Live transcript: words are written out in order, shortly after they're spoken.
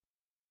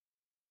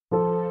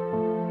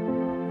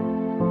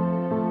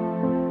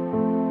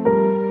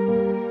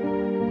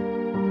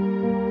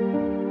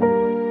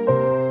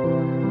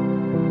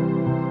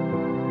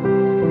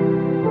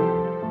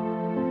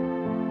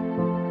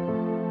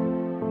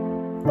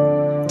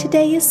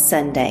Today is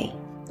Sunday,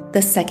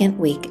 the second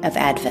week of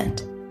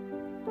Advent.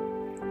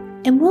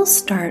 And we'll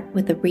start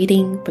with a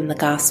reading from the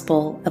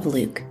Gospel of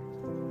Luke.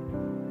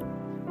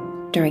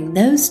 During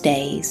those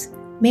days,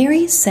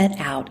 Mary set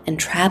out and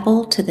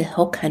traveled to the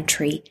hill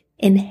country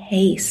in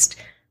haste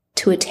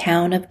to a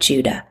town of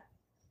Judah,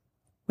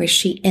 where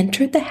she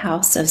entered the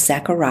house of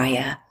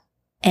Zechariah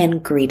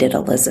and greeted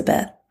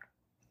Elizabeth.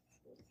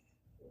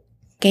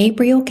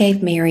 Gabriel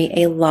gave Mary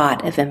a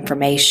lot of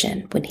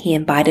information when he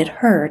invited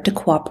her to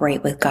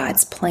cooperate with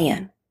God's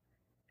plan.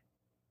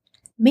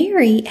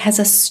 Mary has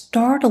a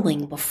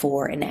startling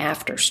before and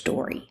after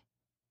story.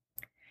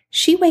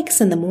 She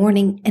wakes in the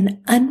morning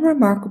an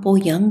unremarkable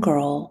young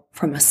girl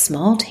from a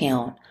small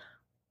town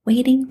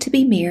waiting to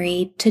be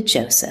married to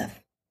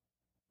Joseph.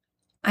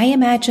 I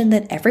imagine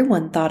that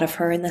everyone thought of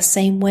her in the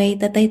same way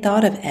that they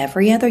thought of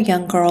every other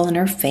young girl in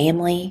her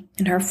family,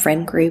 in her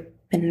friend group,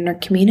 and in her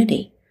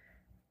community.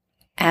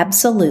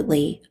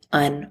 Absolutely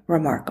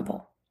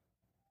unremarkable.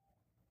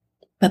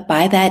 But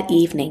by that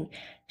evening,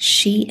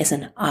 she is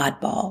an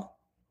oddball,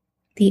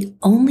 the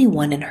only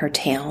one in her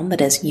town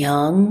that is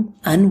young,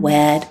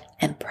 unwed,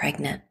 and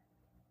pregnant.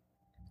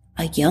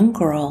 A young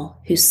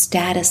girl whose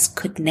status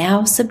could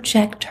now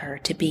subject her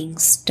to being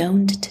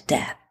stoned to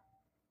death.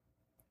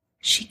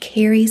 She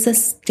carries a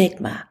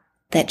stigma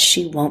that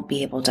she won't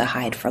be able to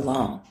hide for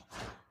long.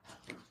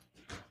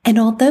 And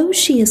although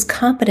she is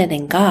confident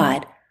in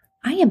God,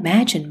 I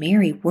imagine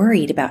Mary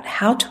worried about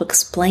how to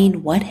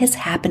explain what has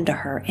happened to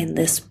her in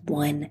this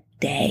one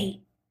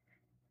day.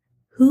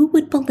 Who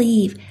would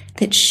believe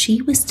that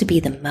she was to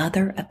be the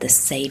mother of the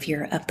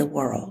Savior of the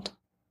world?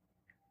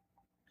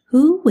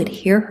 Who would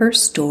hear her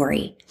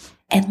story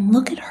and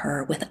look at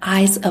her with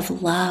eyes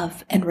of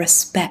love and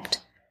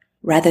respect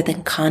rather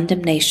than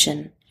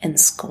condemnation and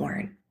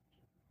scorn?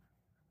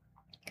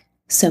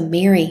 So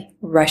Mary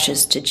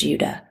rushes to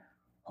Judah,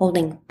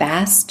 holding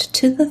fast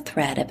to the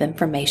thread of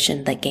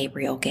information that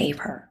Gabriel gave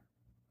her.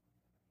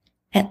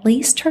 At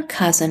least her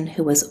cousin,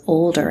 who was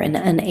older and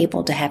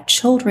unable to have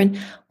children,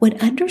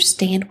 would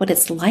understand what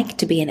it's like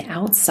to be an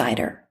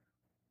outsider.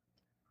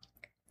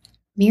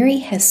 Mary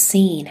has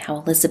seen how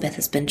Elizabeth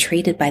has been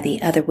treated by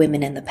the other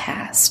women in the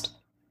past.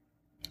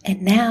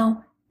 And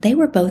now they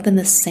were both in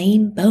the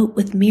same boat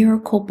with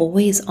miracle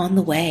boys on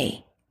the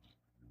way.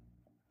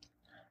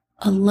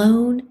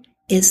 Alone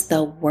is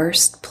the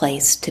worst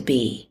place to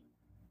be.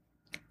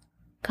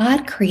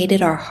 God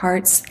created our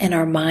hearts and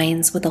our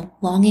minds with a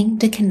longing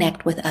to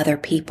connect with other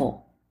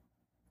people.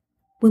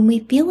 When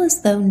we feel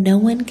as though no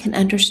one can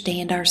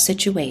understand our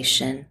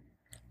situation,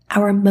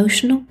 our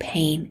emotional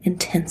pain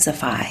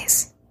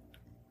intensifies.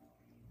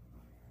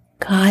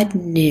 God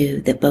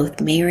knew that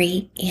both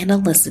Mary and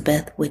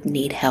Elizabeth would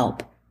need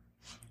help.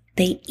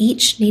 They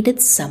each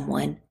needed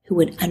someone who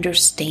would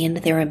understand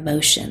their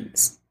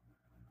emotions.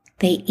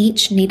 They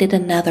each needed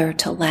another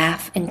to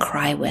laugh and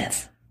cry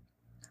with.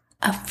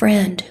 A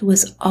friend who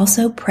was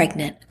also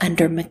pregnant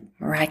under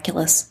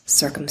miraculous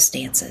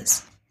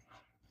circumstances.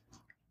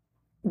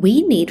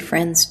 We need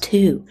friends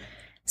too.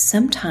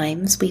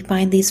 Sometimes we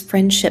find these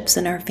friendships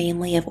in our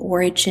family of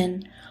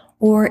origin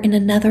or in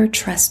another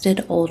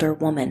trusted older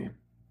woman.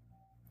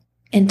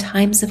 In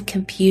times of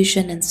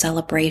confusion and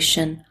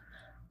celebration,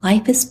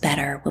 life is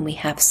better when we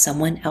have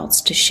someone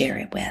else to share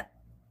it with.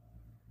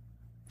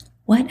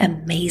 What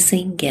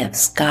amazing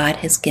gifts God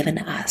has given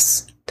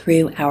us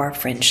through our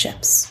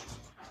friendships.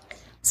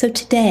 So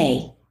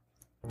today,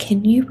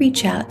 can you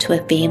reach out to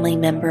a family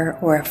member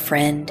or a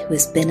friend who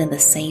has been in the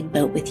same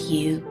boat with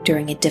you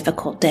during a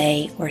difficult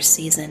day or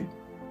season?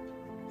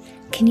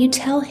 Can you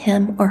tell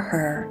him or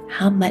her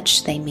how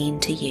much they mean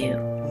to you?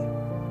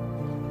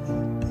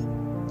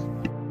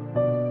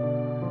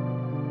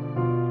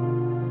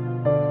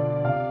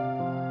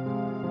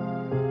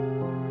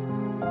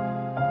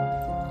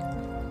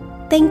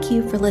 Thank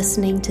you for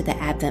listening to the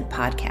Advent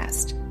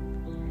Podcast.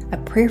 A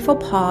prayerful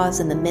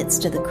pause in the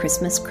midst of the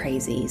Christmas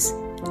crazies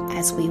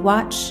as we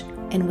watch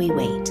and we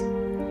wait.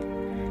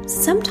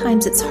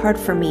 Sometimes it's hard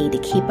for me to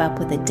keep up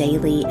with a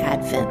daily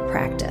Advent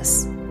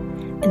practice,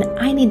 and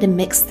I need to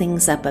mix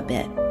things up a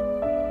bit.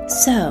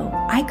 So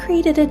I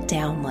created a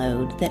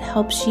download that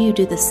helps you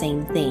do the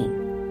same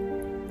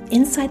thing.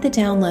 Inside the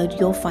download,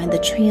 you'll find the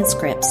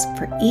transcripts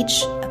for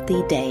each of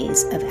the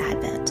days of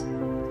Advent.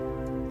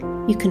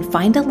 You can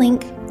find a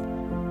link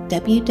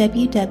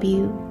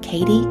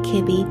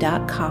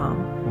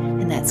www.katiekibbe.com,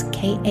 and that's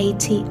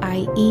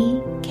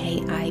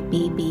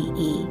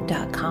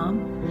KATIEKIBBE.com,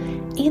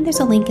 and there's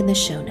a link in the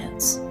show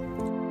notes.